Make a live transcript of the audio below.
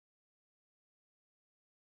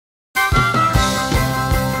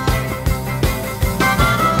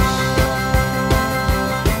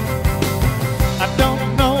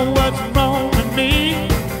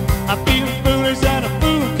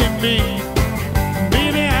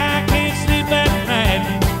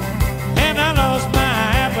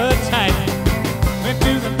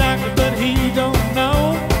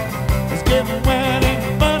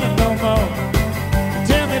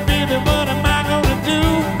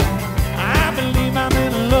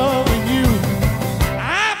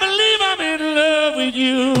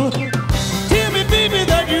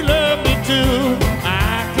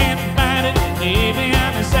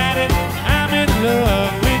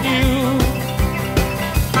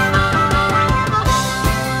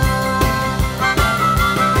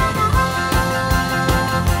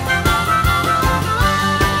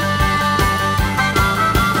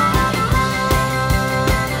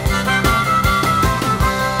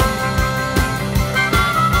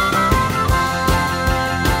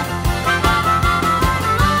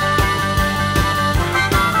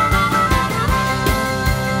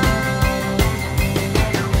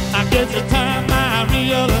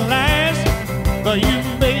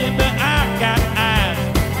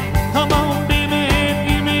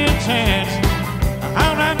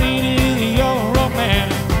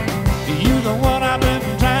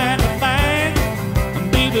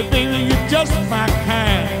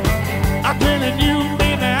kind. I'm telling you,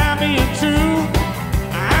 baby, I'm being true.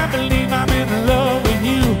 I believe I'm in love with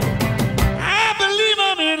you. I believe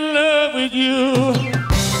I'm in love with you.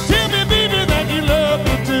 Tell me, baby, that you love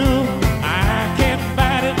me too. I can't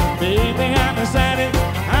fight it, baby, I'm decided.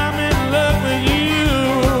 I'm in love with you.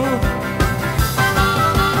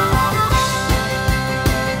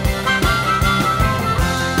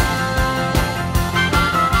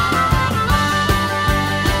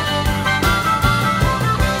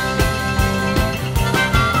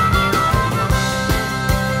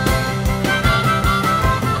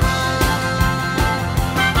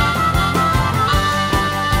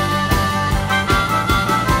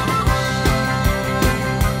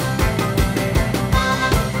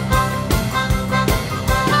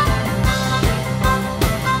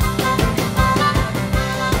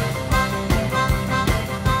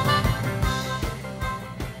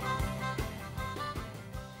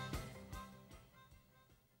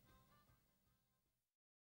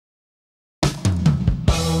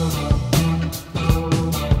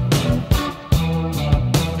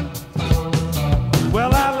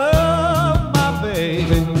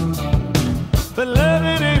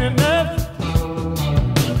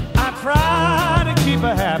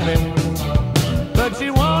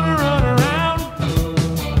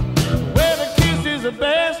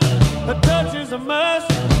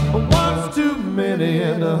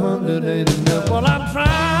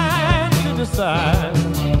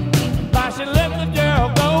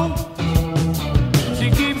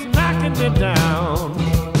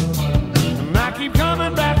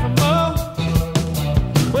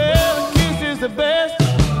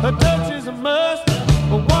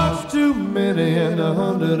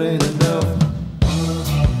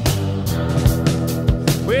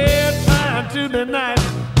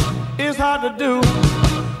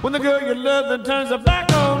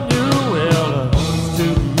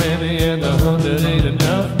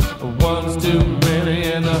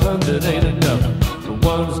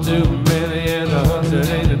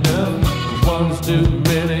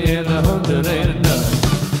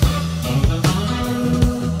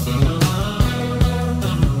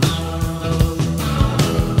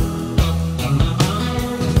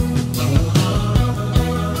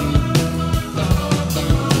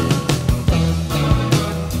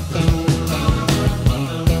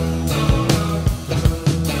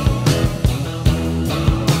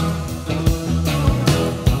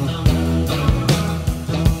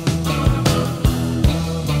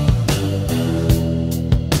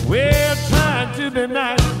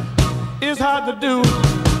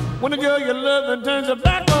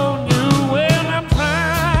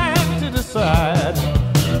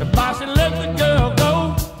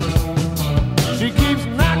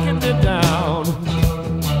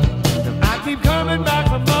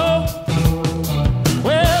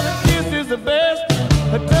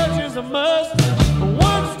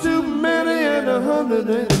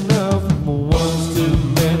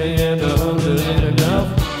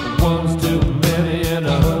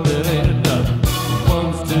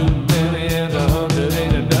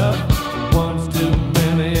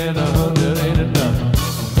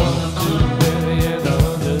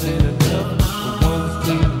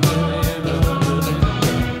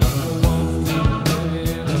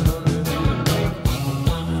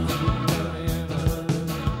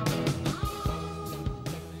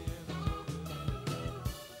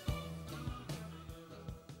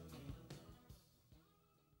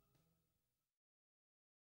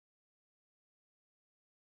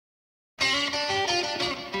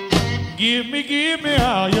 Give me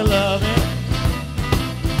all your loving.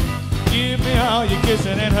 Give me all your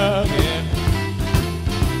kissing and hugging.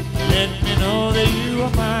 Let me know that you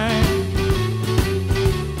are mine.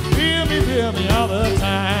 Feel me all the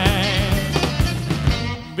time.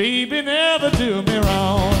 Baby, never do me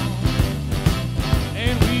wrong,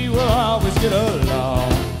 and we will always get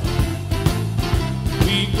along.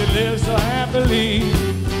 We could live so happily.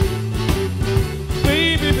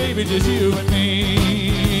 Baby, just you and me.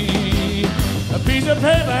 A piece of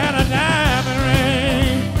paper and a diamond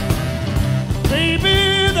ring.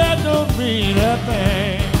 Baby, that don't mean a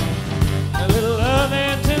thing. A little love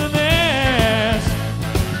and tenderness.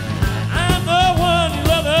 I'm the one you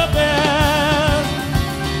love the best.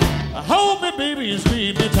 Hold me, baby, and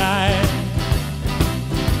squeeze me tight.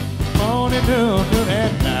 Morning, noon,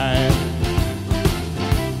 and night.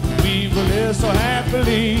 We will live so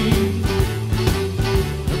happily.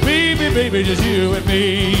 Baby, just you and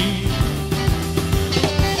me.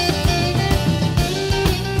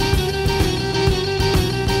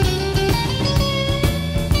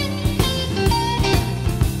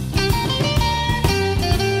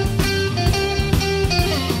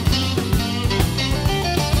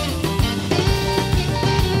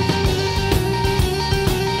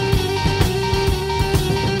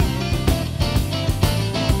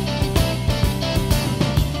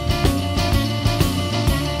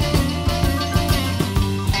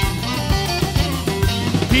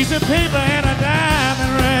 piece of paper and a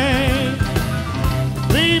diamond ring.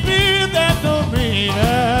 Baby, that don't mean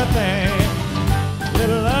a thing.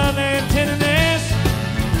 Little love and tenderness,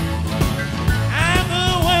 I'm the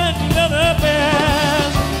one you love the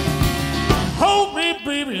best. Hold me,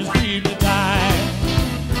 baby, and keep me tight.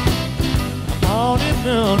 On and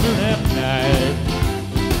on to that night.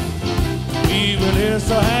 We will live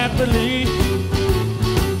so happily.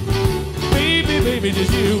 Baby, baby,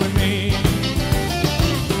 just you and me.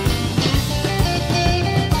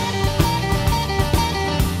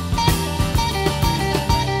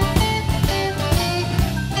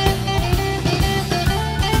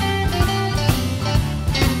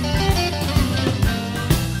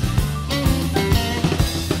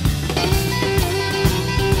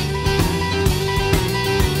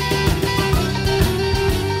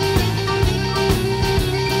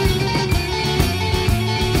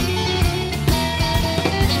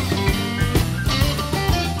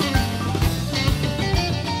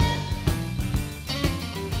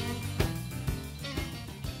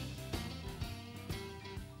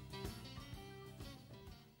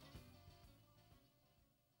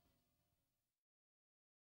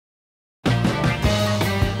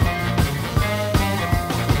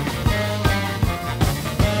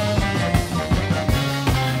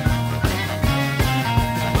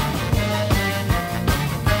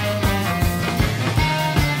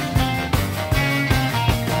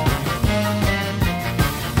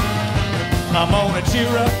 I'm gonna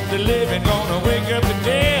cheer up the living, gonna wake up the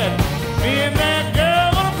dead. Me and that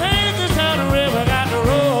girl gonna paint this town red. We got to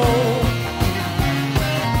roll.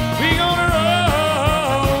 We gonna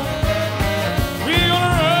roll. We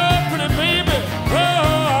gonna roll, pretty baby,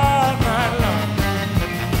 roll all night long.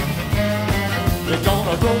 We're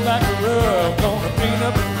gonna roll like a rug, gonna clean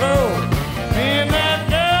up the floor. Me and that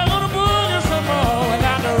girl gonna boogie some more. We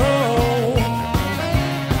got to roll.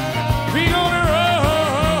 We gonna roll.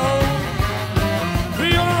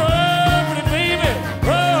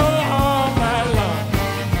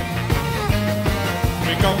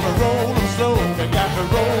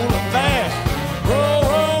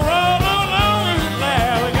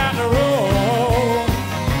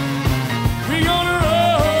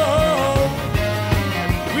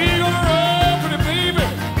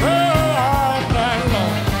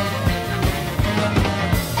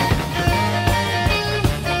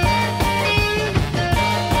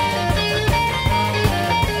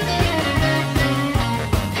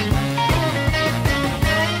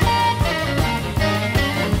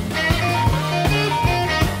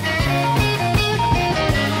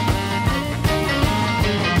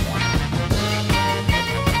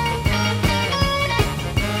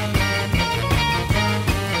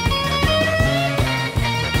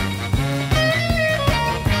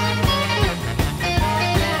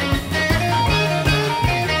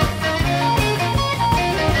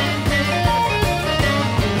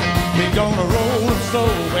 Gonna roll them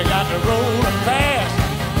slow, we got to roll them fast.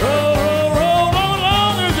 Roll, roll, roll, roll,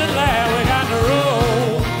 long as it lasts, we got to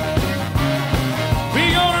roll. We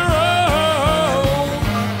gonna roll.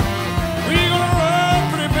 We gonna roll,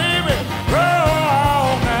 pretty baby, roll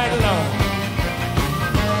all night long.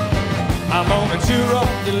 I'm gonna cheer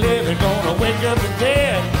up the living, gonna wake up the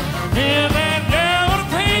dead. Me and that girl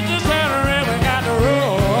gonna paint this town red, we got to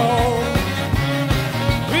roll.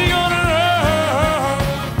 We gonna roll.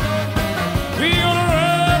 We gonna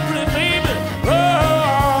roll, pretty baby,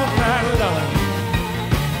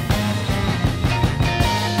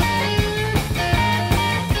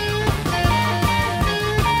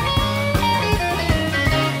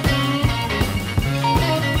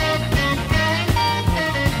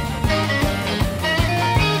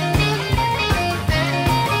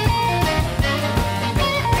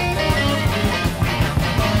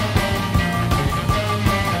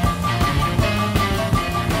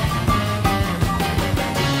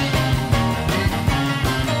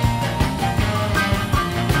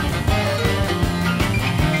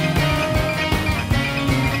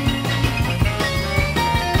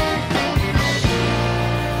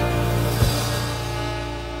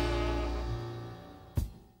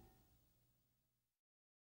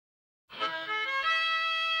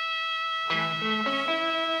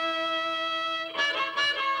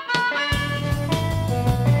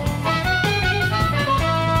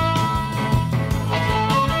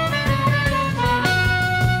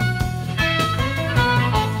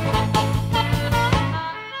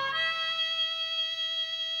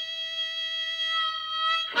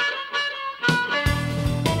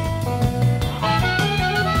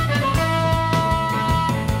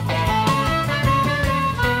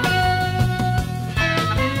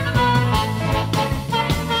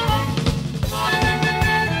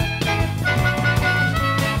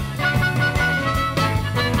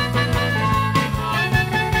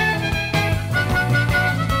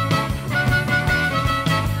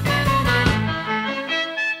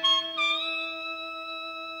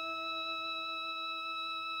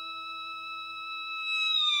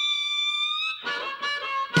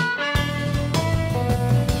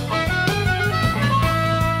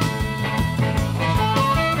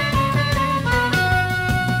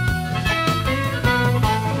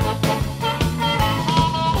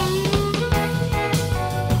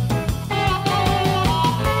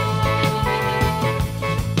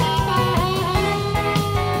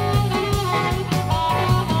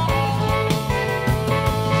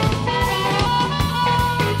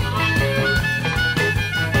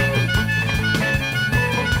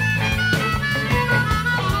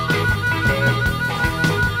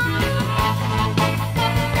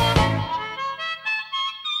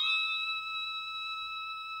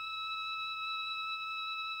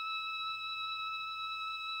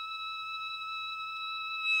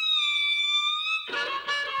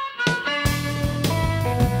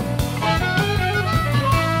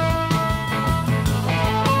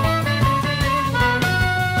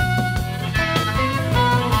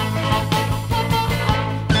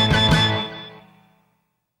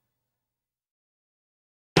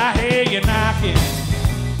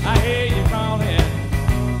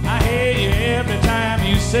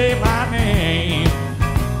 say my name.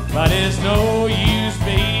 But it's no use,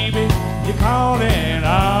 baby, you're calling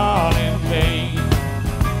all in vain.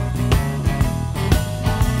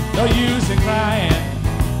 No use in crying,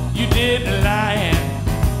 you did the lying.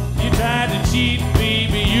 You tried to cheat,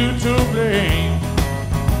 baby, you to blame.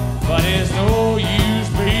 But it's no use,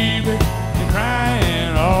 baby, you're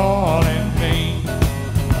crying all in vain.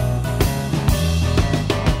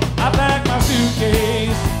 I packed my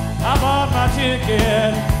suitcase, I bought my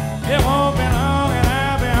ticket. It won't be long and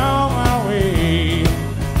I'll be on my way.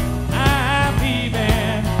 I'm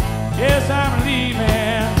leaving, yes I'm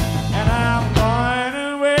leaving, and I'm going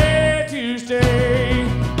away to stay.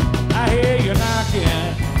 I hear you knocking,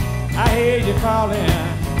 I hear you calling,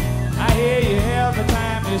 I hear you every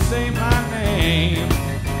time you say my name.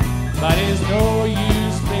 But it's no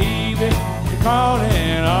use, baby, you're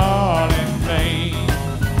calling all in vain.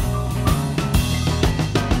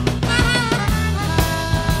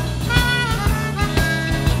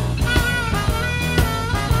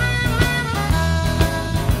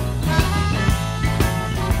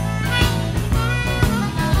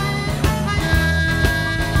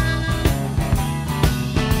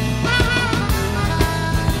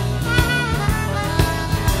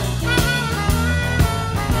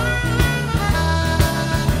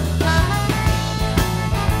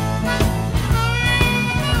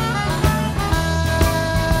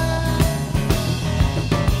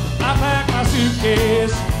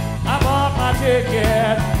 I bought my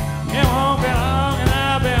ticket. It won't be long and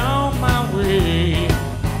I'll be on my way.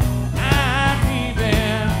 I'm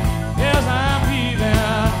leaving, yes I'm leaving,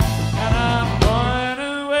 and I'm going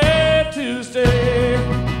away to stay.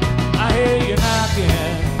 I hear you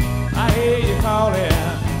knocking, I hear you calling,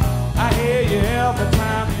 I hear you every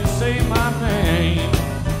time you say my name.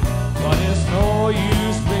 But it's no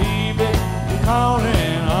use, baby, you're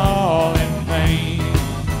calling all in vain.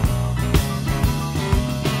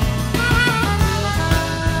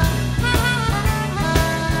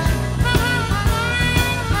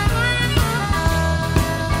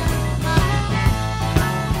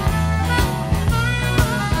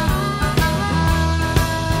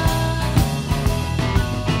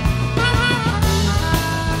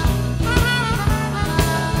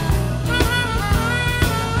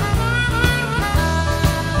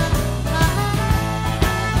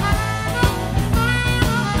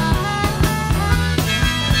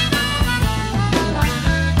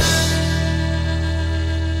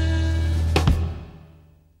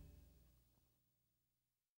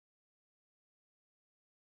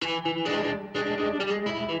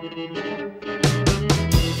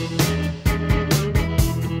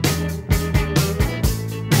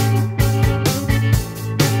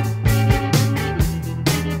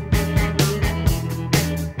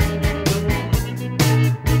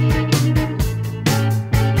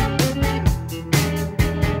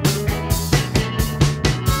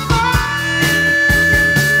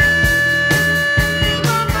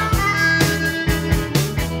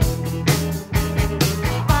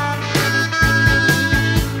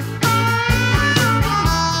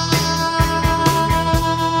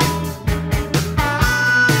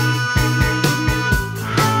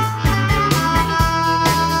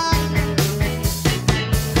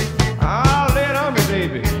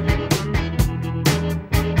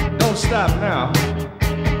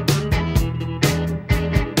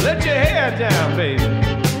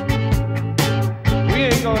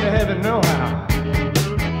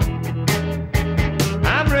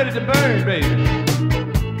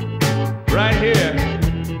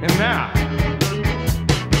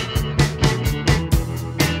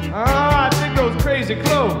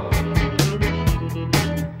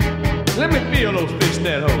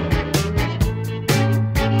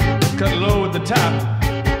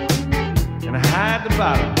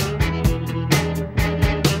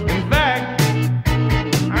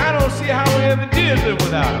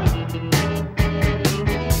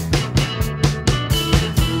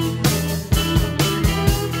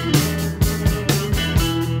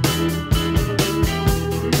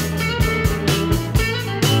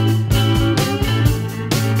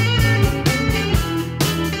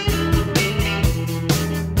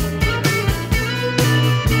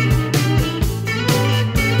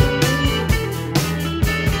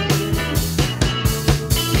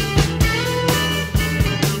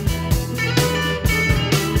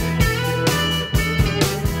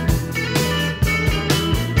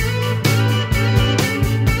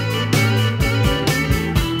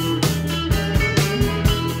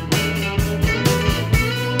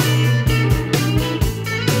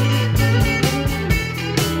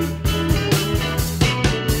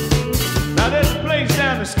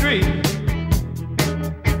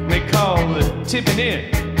 tipping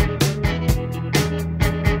in.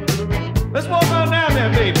 Let's walk on down there,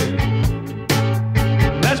 baby.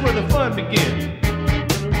 That's where the fun begins.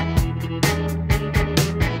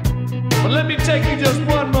 But let me take you just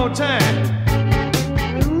one more time.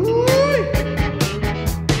 Ooh-wee.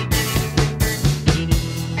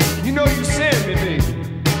 You know you send me, baby.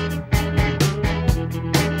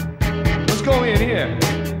 Let's go in here.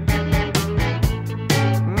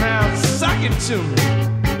 Now suck it to me.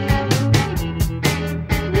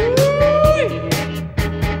 Ooh-wee.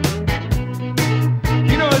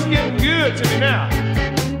 You know it's getting good to me now.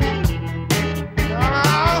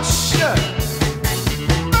 Oh, shut.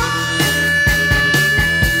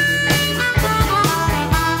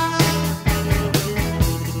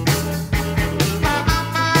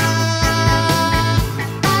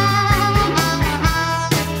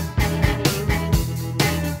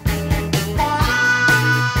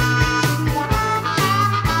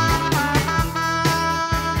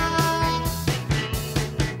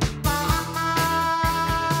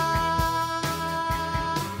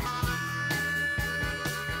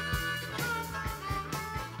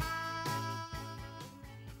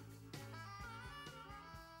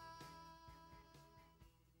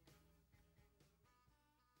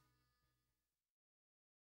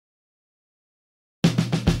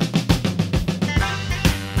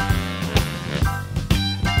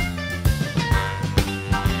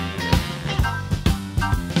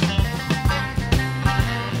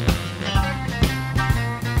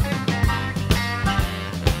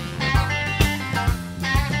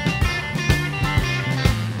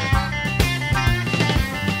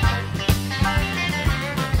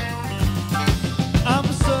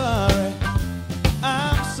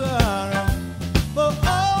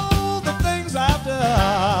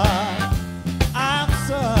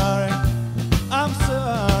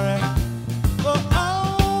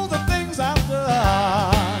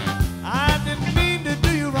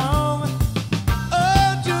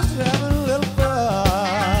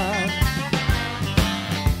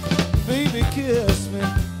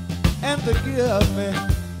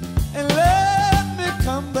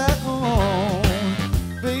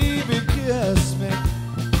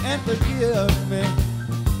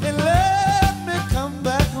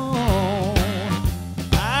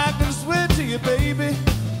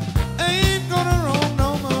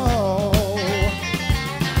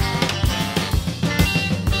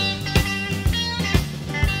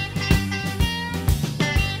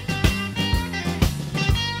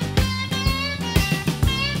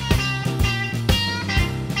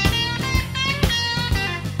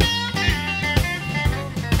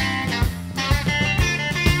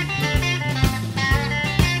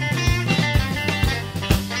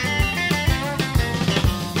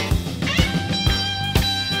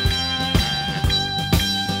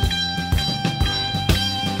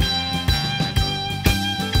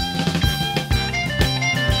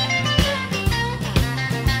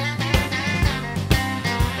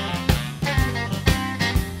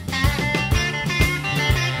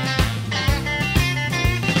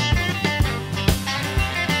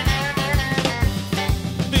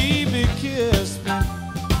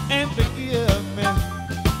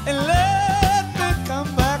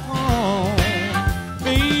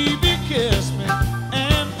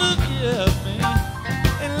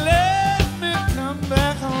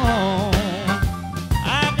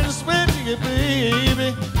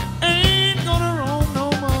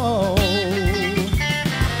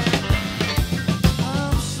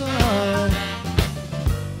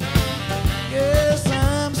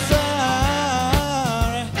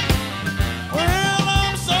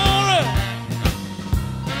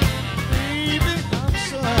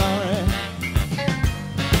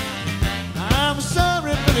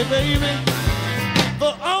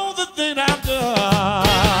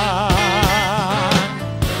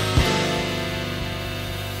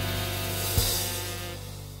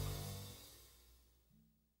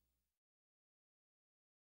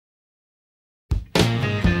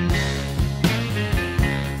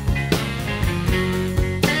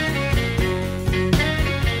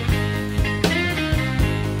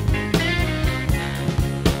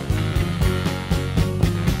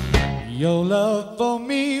 Your love for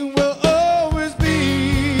me will always be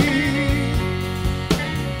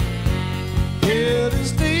here to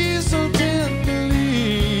stay so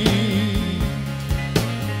tenderly.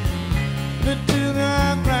 Until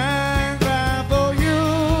I cry for you.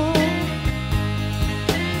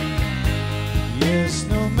 Yes,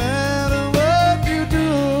 no matter what you do.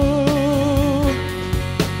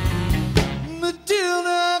 Until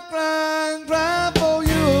I cry for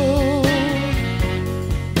you.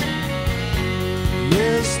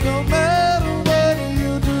 Yes, no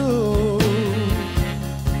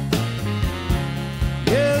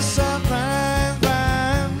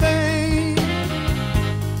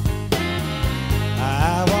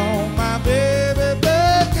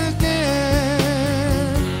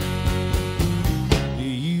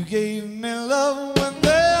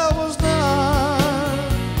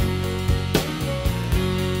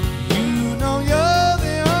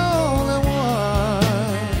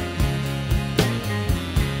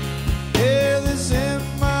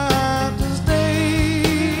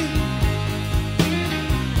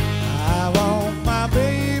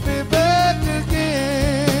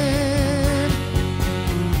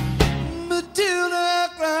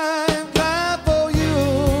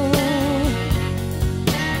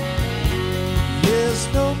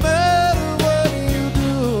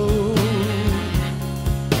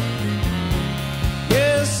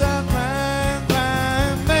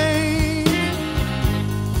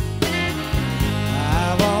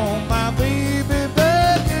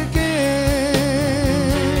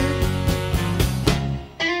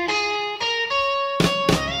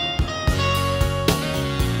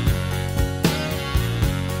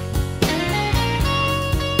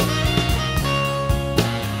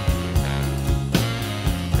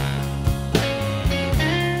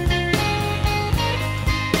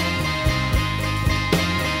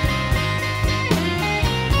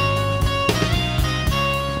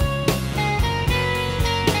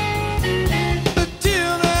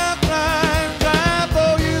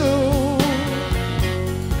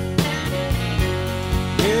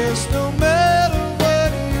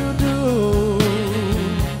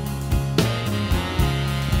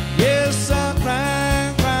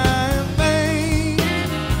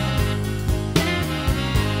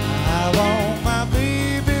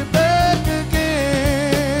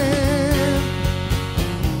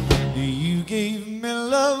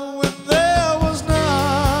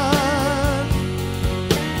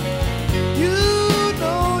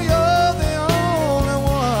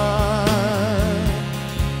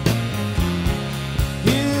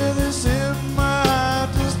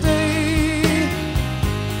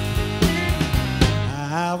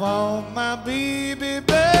want my baby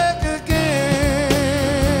back again.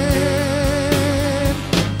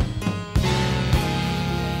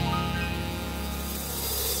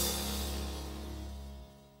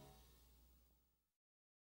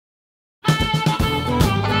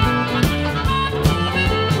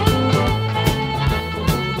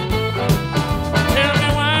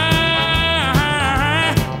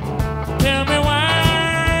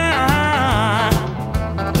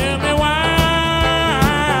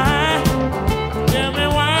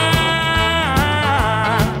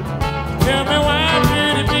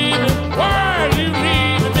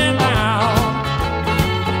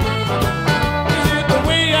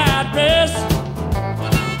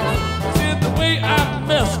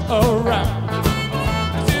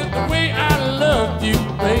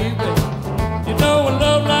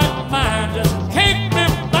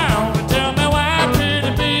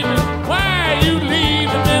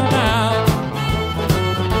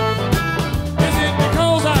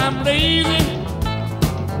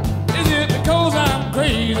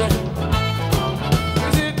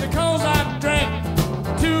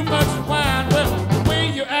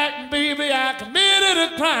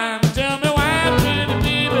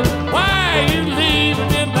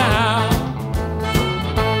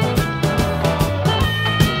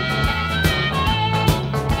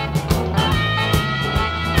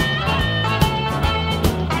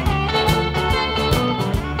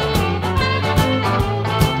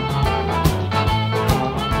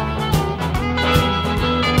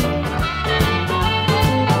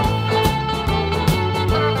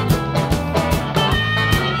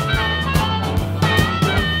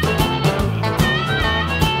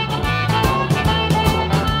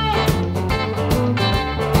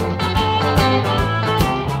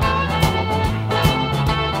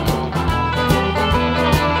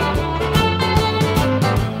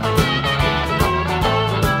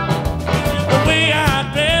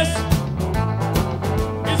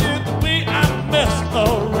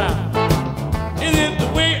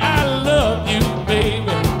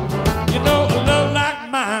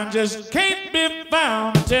 Just can't